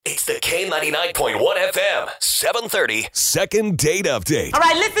K99.1 FM, 730. Second date update. All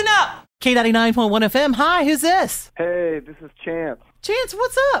right, listen up. K99.1 FM. Hi, who's this? Hey, this is Chance. Chance,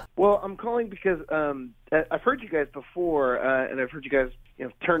 what's up? Well, I'm calling because I've heard you guys before, and I've heard you guys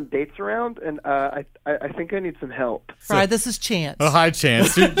turn dates around, and I think I need some help. All right, this is Chance. Oh, hi,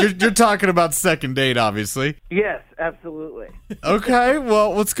 Chance. You're talking about second date, obviously. Yes, absolutely. Okay,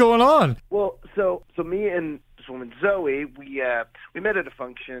 well, what's going on? Well, so me and this woman Zoe, we met at a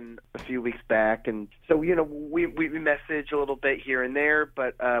function a few weeks back, and so we message a little bit here and there,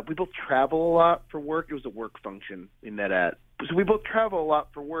 but we both travel a lot for work. It was a work function we met at, so we both travel a lot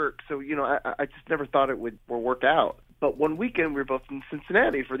for work. So I just never thought it would work out. But one weekend we were both in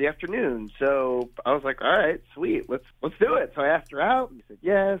Cincinnati for the afternoon, so I was like, all right, sweet, let's do it. So I asked her out, and she said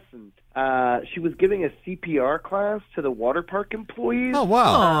yes, and she was giving a CPR class to the water park employees. Oh,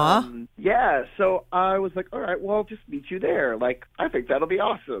 wow. Yeah, so I was like, all right, well, I'll just meet you there. Like, I think that'll be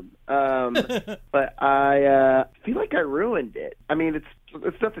awesome. But I feel like I ruined it. I mean,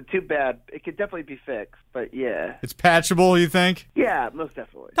 it's nothing too bad. It could definitely be fixed, but yeah. It's patchable, you think? Yeah, most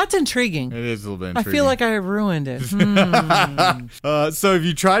definitely. That's intriguing. It is a little bit intriguing. I feel like I ruined it. So have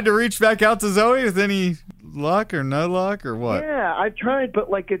you tried to reach back out to Zoe with any luck or no luck or what? Yeah, I tried, but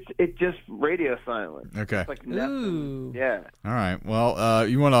it just radio silent. Okay. It's like nothing. Ooh. Yeah. All right. Well,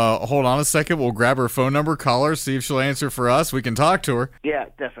 you want to hold on a second? We'll grab her phone number, call her, see if she'll answer for us. We can talk to her. Yeah,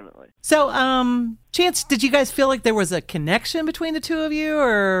 definitely. So, Chance, did you guys feel like there was a connection between the two of you,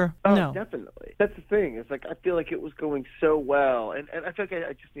 or Oh, no? definitely. That's the thing. It's like I feel like it was going so well, and I feel like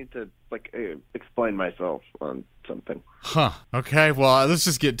I just need to explain myself on something. Huh. Okay. Well, let's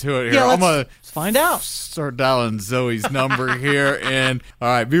just get to it here. Yeah, I'm going let's find out. start dialing Zoe's number here. And, all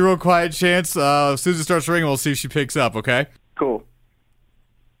right, be real quiet, Chance. As soon as it starts ringing, we'll see if she picks up, okay? Cool.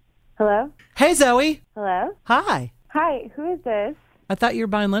 Hello? Hey, Zoe. Hello? Hi. Hi, who is this? I thought you were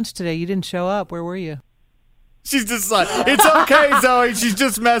buying lunch today. You didn't show up. Where were you? She's just like, it's okay, Zoe. She's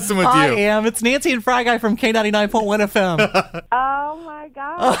just messing with I you. am. It's Nancy and Fry Guy from K99.1 FM. Oh, my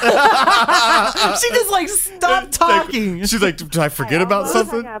God. She just stopped talking. She's like, did I forget about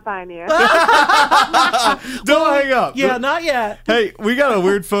something? I'm find you. Don't hang up. Yeah, not yet. Hey, we got a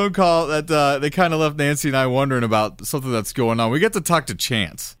weird phone call that they kind of left Nancy and I wondering about something that's going on. We get to talk to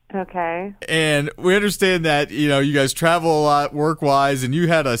Chance. Okay. And we understand that, you guys travel a lot work-wise, and you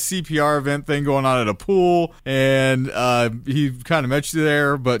had a CPR event thing going on at a pool, and he kind of met you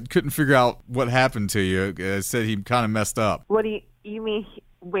there, but couldn't figure out what happened to you. Said he kind of messed up. What do you mean?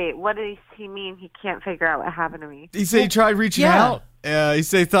 Wait, what does he mean he can't figure out what happened to me? He said he tried reaching out. He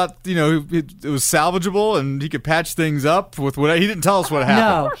said he thought, it was salvageable, and he could patch things up with what he didn't tell us what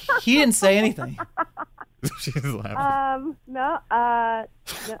happened. No, he didn't say anything. She's laughing. No,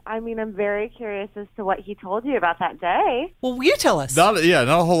 I mean, I'm very curious as to what he told you about that day. Well, you tell us. Not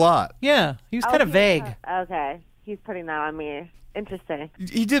a whole lot. Yeah, he was kind of vague. Okay, he's putting that on me. Interesting.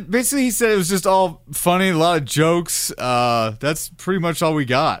 He did. Basically, he said it was just all funny, a lot of jokes. That's pretty much all we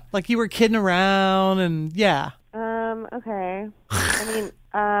got. Like you were kidding around, and yeah. Okay. I mean,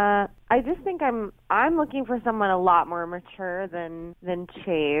 I just think I'm looking for someone a lot more mature than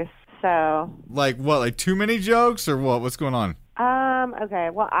Chase. So. Like what? Like too many jokes or what? What's going on?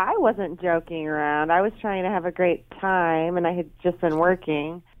 Okay. Well, I wasn't joking around. I was trying to have a great time, and I had just been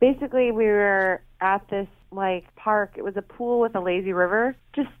working. Basically, we were at this park. It was a pool with a lazy river.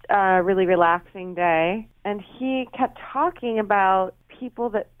 Just a really relaxing day. And he kept talking about people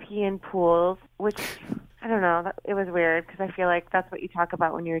that pee in pools, which I don't know. It was weird because I feel like that's what you talk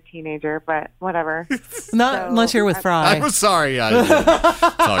about when you're a teenager, but whatever. Not unless you're with Fry. I'm sorry I didn't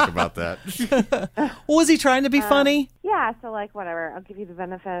talk about that. Well, was he trying to be funny? Yeah, so whatever. I'll give you the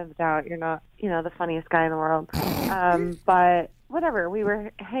benefit of the doubt. You're not, the funniest guy in the world. But whatever. We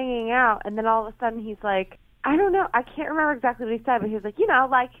were hanging out, and then all of a sudden he's like, I don't know. I can't remember exactly what he said, but he was like,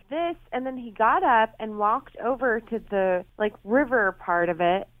 like this. And then he got up and walked over to the, river part of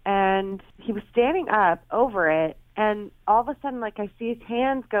it, and he was standing up over it, and all of a sudden, I see his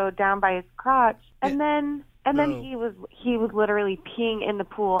hands go down by his crotch, and then he was literally peeing in the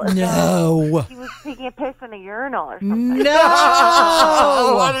pool. No. He was taking a piss in a urinal or something.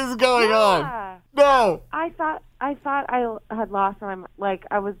 No. What is going on? No. I thought I had lost my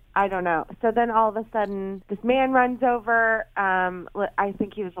I don't know. So then all of a sudden this man runs over. I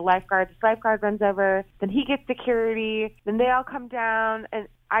think he was a lifeguard. This lifeguard runs over. Then he gets security. Then they all come down, and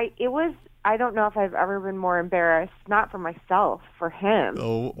it was I don't know if I've ever been more embarrassed, not for myself, for him.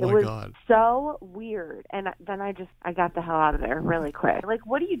 Oh, It my was God. so weird. And then I got the hell out of there really quick. Like,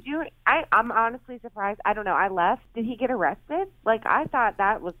 what are you doing? I'm honestly surprised. I don't know. I left. Did he get arrested? Like, I thought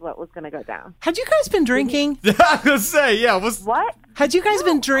that was what was going to go down. Had you guys been drinking? I was going to say, yeah. What? Had you guys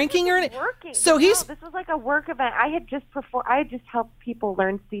been drinking or anything? Working. So he's No, this was like a work event. I had just helped people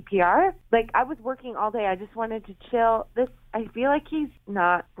learn CPR. Like, I was working all day. I just wanted to chill. I feel like he's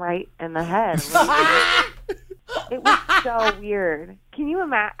not right in the head. It was so weird. Can you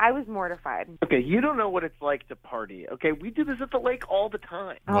imagine? I was mortified. Okay, you don't know what it's like to party. Okay, we do this at the lake all the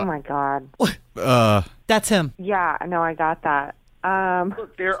time. Oh my God. That's him. Yeah, no, I got that.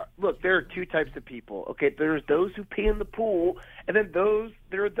 Look, there are two types of people. Okay, there's those who pee in the pool, and then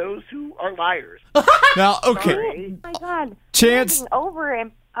there are those who are liars. Now, okay. Sorry. Oh my God. Chance. Standing over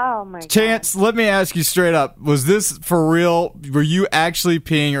him. Oh my Chance, let me ask you straight up. Was this for real? Were you actually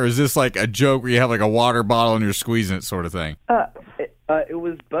peeing, or is this like a joke where you have like a water bottle and you're squeezing it sort of thing? It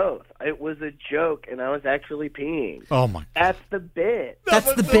was both. It was a joke, and I was actually peeing. Oh, my God. That's the bit.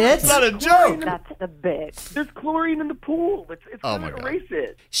 That's the bit? It's not a joke. God. That's the bit. There's chlorine in the pool. It's Oh, going my to God. erase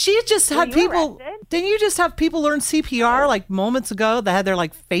it. She just had you people. arrested? Didn't you just have people learn CPR like moments ago that had their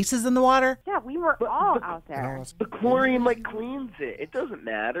like faces in the water? Yeah, we were all out there. The chlorine cleans it. It doesn't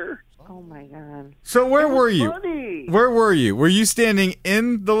matter. Oh my God. So where were you? Funny. Where were you? Were you standing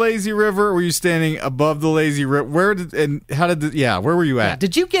in the lazy river, or were you standing above the lazy river? Where were you at?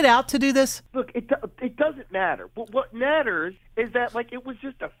 Did you get out to do this? Look, it doesn't matter. But what matters is that it was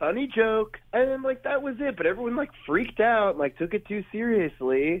just a funny joke, and then that was it. But everyone freaked out, and took it too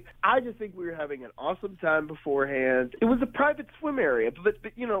seriously. I just think we were having an awesome time beforehand. It was a private swim area, but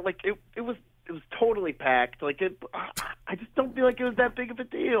it was totally packed. I just don't feel like it was that big of a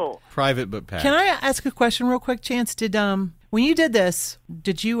deal. Private but packed. Can I ask a question real quick, Chance? Did when you did this,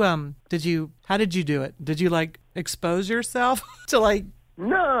 how did you do it? Did you expose yourself to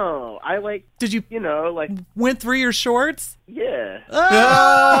No, did you went through your shorts? yeah.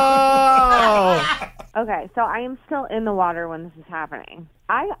 Oh! Okay, so I am still in the water when this is happening.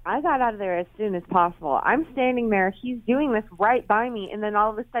 I got out of there as soon as possible. I'm standing there. He's doing this right by me, and then all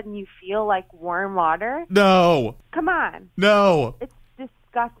of a sudden you feel warm water. No. Come on. No. It's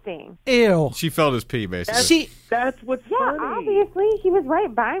disgusting. Ew. She felt his pee, basically. That's what's Yeah, funny. obviously. He was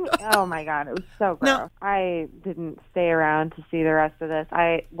right by me. Oh, my God. It was so gross. No. I didn't stay around to see the rest of this.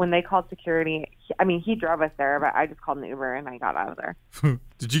 When they called security, he drove us there, but I just called an Uber, and I got out of there.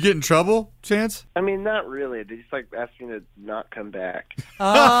 Did you get in trouble, Chance? I mean, not really. They just asked me to not come back.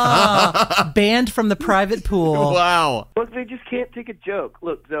 Banned from the private pool. Wow. Look, they just can't take a joke.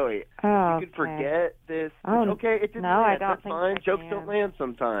 Look, Zoe, Oh, you can forget this. Oh, It's okay, it didn't no, land. I don't That's think fine. I Jokes can. don't land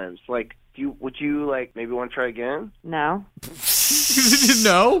sometimes. Would you maybe want to try again? No.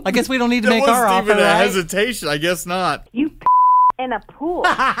 No? I guess we don't need to That make our wasn't offer, even a right? hesitation. I guess not. You in a pool.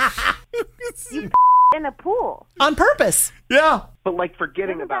 You in a pool. On purpose. Yeah. But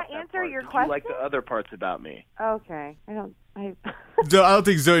forgetting Doesn't about that that answer part, your did you like question? the other parts about me? Okay. I I don't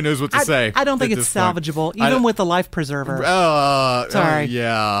think Zoe knows what to say. I don't think at it's this point. salvageable, I even don't- with the life preserver. Sorry. Sorry.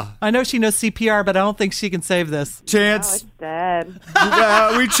 Yeah. I know she knows CPR, but I don't think she can save this. Oh, Chance, it's dead.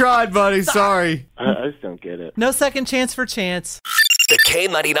 we tried, buddy. Sorry. I just don't get it. No second chance for Chance. The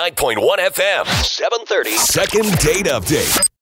K99.1 FM, 730. Second date update.